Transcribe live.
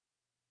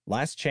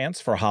Last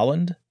Chance for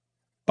Holland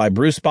by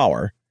Bruce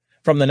Bawer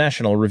from the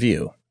National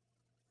Review.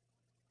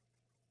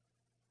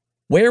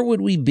 Where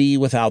would we be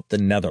without the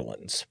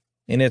Netherlands?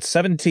 In its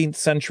 17th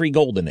century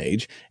golden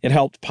age, it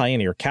helped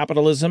pioneer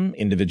capitalism,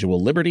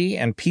 individual liberty,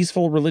 and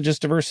peaceful religious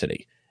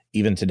diversity.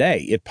 Even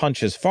today, it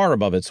punches far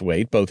above its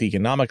weight both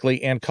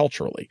economically and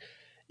culturally.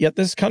 Yet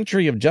this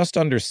country of just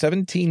under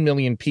 17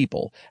 million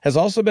people has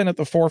also been at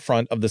the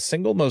forefront of the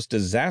single most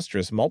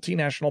disastrous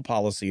multinational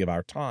policy of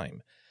our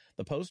time,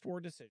 the post-war decision.